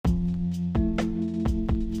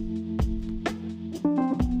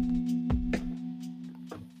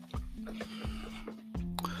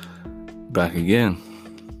Back again,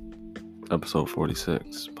 episode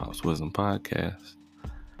 46, Pop's Wisdom Podcast.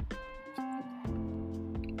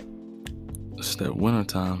 It's that winter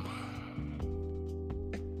time,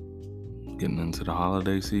 getting into the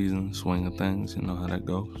holiday season, swing of things, you know how that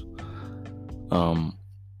goes.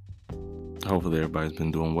 Hopefully everybody's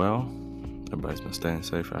been doing well. Everybody's been staying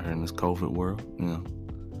safe out here in this COVID world,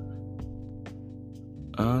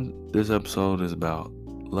 This episode is about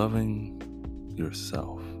loving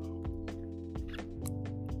yourself.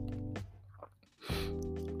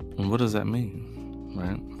 And what does that mean,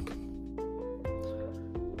 right?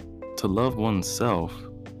 To love oneself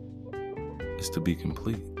is to be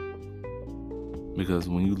complete. Because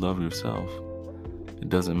when you love yourself, it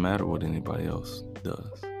doesn't matter what anybody else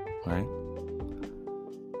does, right?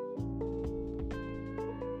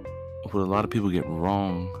 What a lot of people get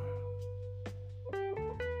wrong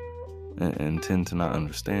and tend to not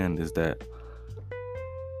understand is that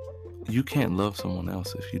you can't love someone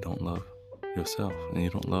else if you don't love yourself and you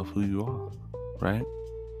don't love who you are, right?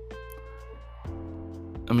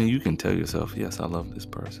 I mean, you can tell yourself, yes, I love this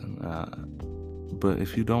person, but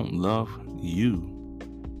if you don't love you,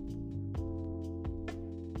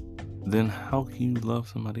 then how can you love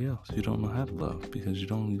somebody else? You don't know how to love because you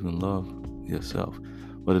don't even love yourself.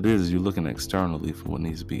 What it is you're looking externally for what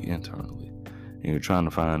needs to be internally, and you're trying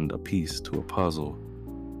to find a piece to a puzzle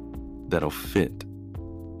that'll fit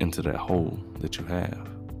into that hole that you have,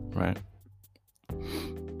 right?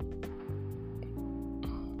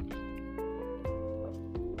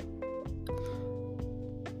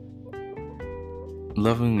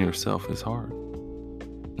 Loving yourself is hard.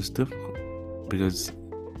 It's difficult because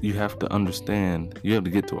you have to understand, you have to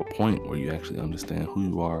get to a point where you actually understand who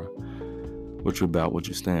you are, what you're about, what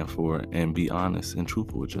you stand for, and be honest and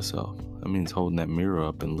truthful with yourself. That means holding that mirror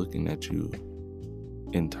up and looking at you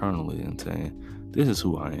internally and saying, this is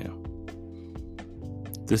who I am.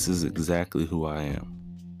 This is exactly who I am.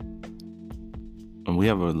 And we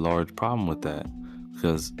have a large problem with that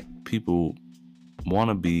because people want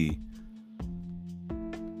to be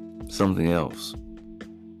something else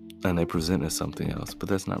and they present as something else, but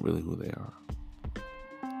that's not really who they are.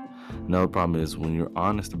 Another problem is when you're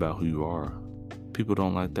honest about who you are, people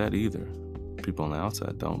don't like that either. People on the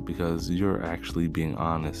outside don't, because you're actually being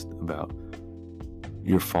honest about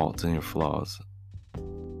your faults and your flaws,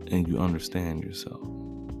 and you understand yourself.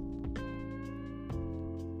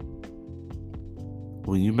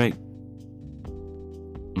 When you make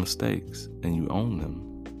mistakes and you own them,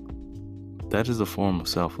 that is a form of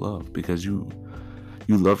self-love, because you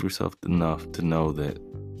love yourself enough to know that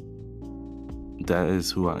that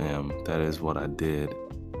is who I am, that is what I did,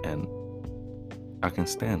 and I can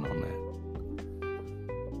stand on that.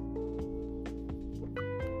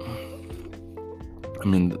 I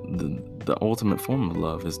mean, the ultimate form of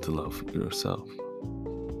love is to love yourself.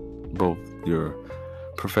 Both your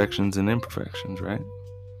perfections and imperfections, right?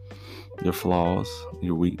 Your flaws,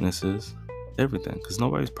 your weaknesses, everything, because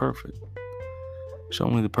nobody's perfect. Show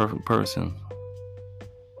me the perfect person,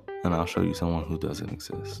 and I'll show you someone who doesn't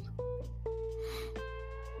exist.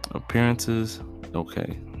 Appearances,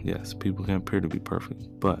 okay, yes, people can appear to be perfect,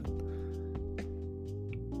 but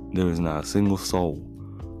there is not a single soul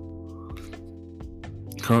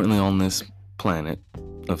currently on this planet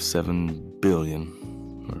of 7 billion,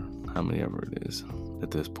 or how many ever it is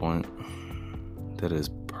at this point, that is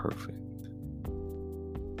perfect.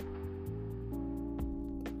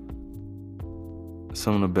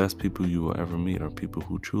 Some of the best people you will ever meet are people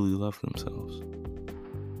who truly love themselves.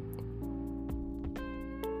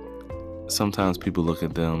 Sometimes people look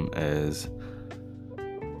at them as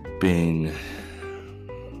being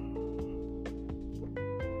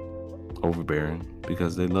overbearing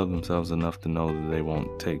because they love themselves enough to know that they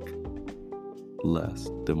won't take less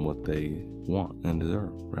than what they want and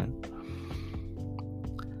deserve, right?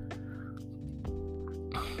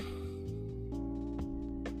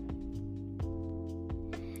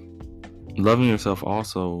 Loving yourself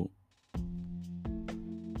also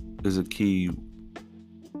is a key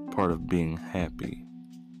part of being happy.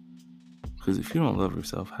 Because if you don't love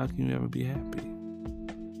yourself, how can you ever be happy?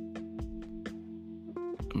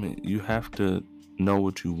 I mean, you have to know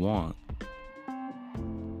what you want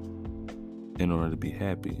in order to be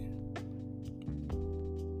happy.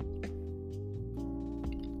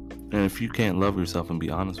 And if you can't love yourself and be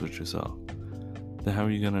honest with yourself, then how are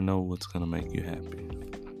you going to know what's going to make you happy?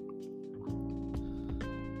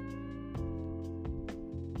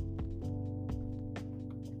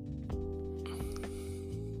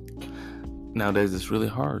 Nowadays, it's really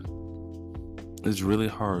hard. It's really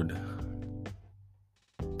hard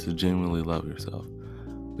to genuinely love yourself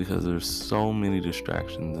because there's so many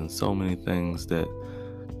distractions and so many things that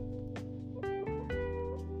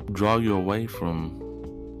draw you away from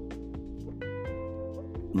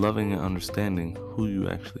loving and understanding who you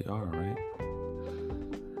actually are, right?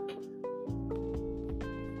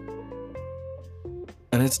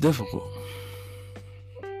 And it's difficult.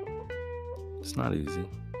 It's not easy,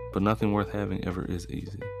 but nothing worth having ever is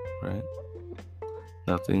easy, right?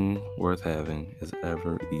 Nothing worth having is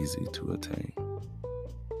ever easy to attain.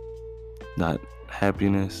 Not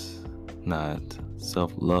happiness, not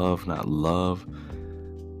self-love, not love,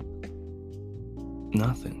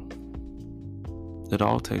 nothing. It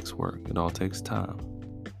all takes work. It all takes time.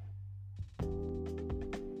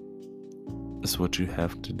 It's what you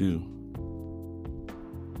have to do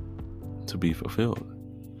to be fulfilled.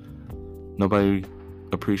 Nobody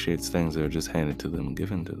appreciates things that are just handed to them and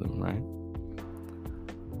given to them, right?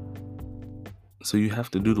 So you have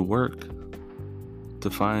to do the work to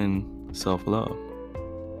find self-love.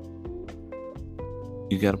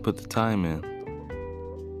 You got to put the time in.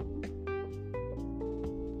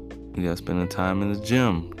 You got to spend the time in the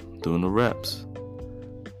gym doing the reps.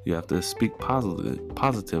 You have to speak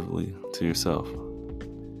positively to yourself.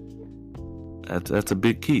 That's a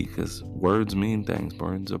big key, because words mean things.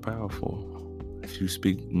 Words are powerful. If you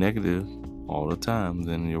speak negative all the time,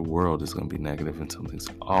 then your world is going to be negative and something's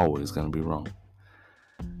always going to be wrong.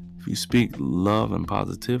 If you speak love and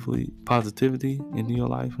positivity into your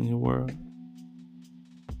life and your world,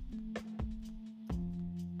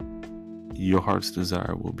 your heart's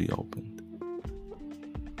desire will be opened.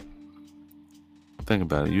 Think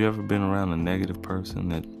about it. You ever been around a negative person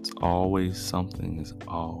that's always, something is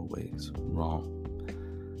always wrong?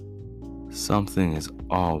 Something is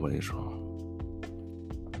always wrong.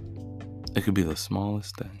 It could be the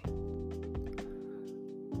smallest thing.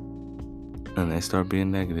 And they start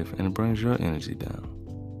being negative, and it brings your energy down.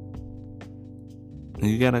 And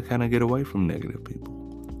you gotta kind of get away from negative people.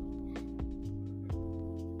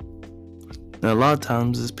 Now, a lot of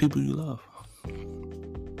times it's people you love.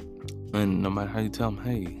 And no matter how you tell them,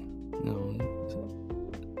 hey,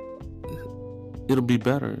 it'll be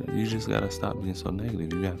better. You just gotta stop being so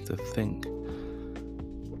negative. You have to think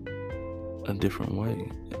a different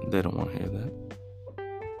way. They don't want to hear that.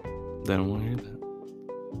 They don't want to hear that.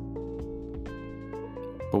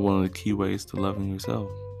 But one of the key ways to loving yourself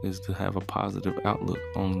is to have a positive outlook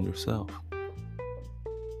on yourself.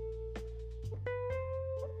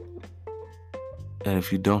 And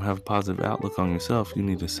if you don't have a positive outlook on yourself, you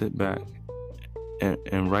need to sit back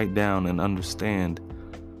and write down and understand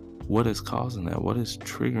what is causing that, what is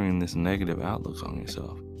triggering this negative outlook on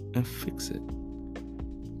yourself, and fix it.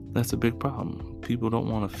 That's a big problem. People don't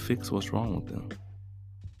want to fix what's wrong with them.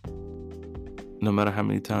 No matter how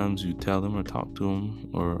many times you tell them or talk to them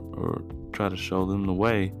or try to show them the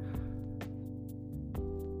way,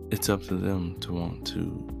 it's up to them to want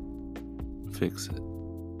to fix it.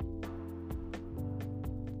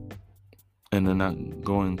 And they're not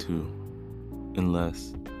going to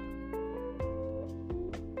unless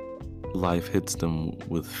life hits them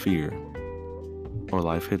with fear, or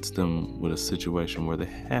life hits them with a situation where they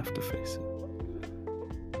have to face it.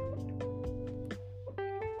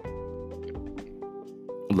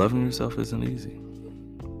 Loving yourself isn't easy.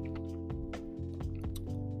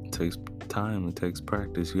 It takes time, it takes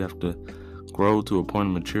practice. You have to grow to a point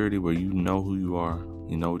of maturity where you know who you are,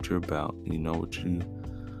 you know what you're about, you know what you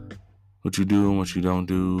do and what you don't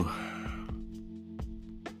do.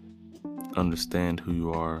 Understand who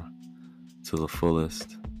you are to the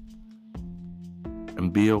fullest,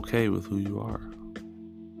 and be okay with who you are.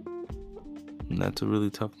 And that's a really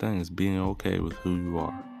tough thing, is being okay with who you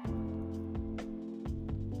are.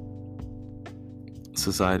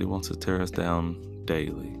 Society wants to tear us down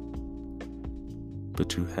daily,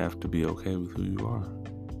 but you have to be okay with who you are.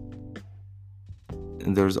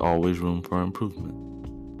 And there's always room for improvement.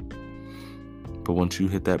 But once you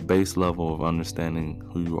hit that base level of understanding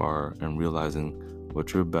who you are and realizing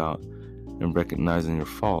what you're about and recognizing your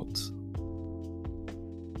faults,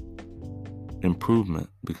 improvement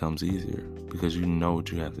becomes easier, because you know what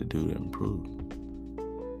you have to do to improve.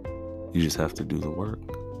 You just have to do the work.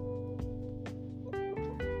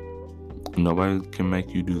 Nobody can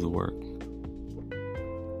make you do the work.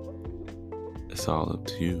 It's all up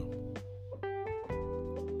to you.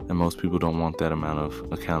 And most people don't want that amount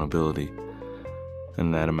of accountability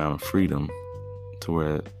and that amount of freedom to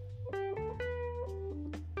where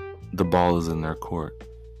the ball is in their court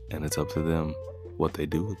and it's up to them what they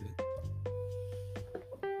do with it.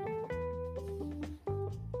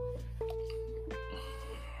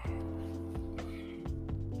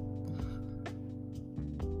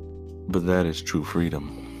 But that is true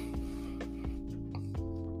freedom.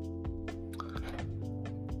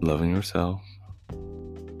 loving yourself,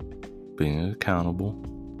 being accountable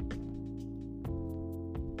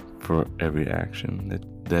for every action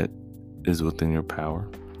that is within your power.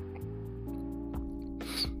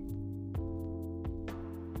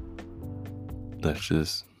 That's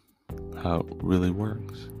just how it really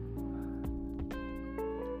works.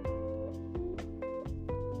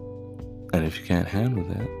 And if you can't handle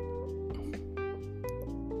that,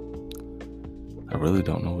 I really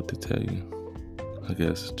don't know what to tell you. I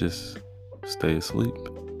guess just stay asleep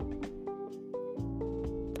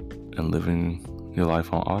and living your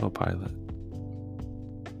life on autopilot.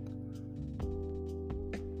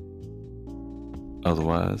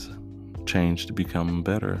 Otherwise, change to become a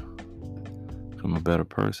better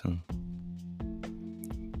person.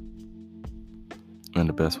 And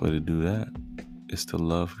the best way to do that is to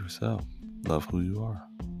love yourself, love who you are.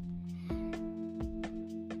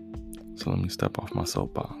 So let me step off my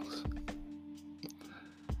soapbox.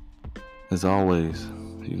 As always,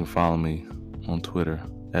 you can follow me on Twitter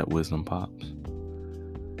at Wisdom Pops,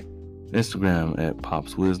 Instagram at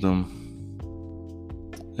PopsWisdom,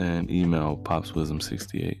 and email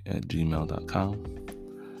popswisdom68@gmail.com.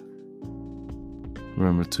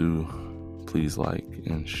 Remember to please like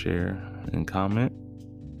and share and comment.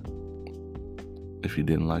 If you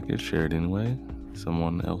didn't like it, share it anyway.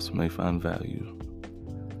 Someone else may find value.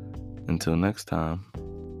 Until next time,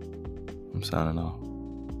 I'm signing off.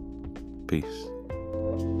 Peace.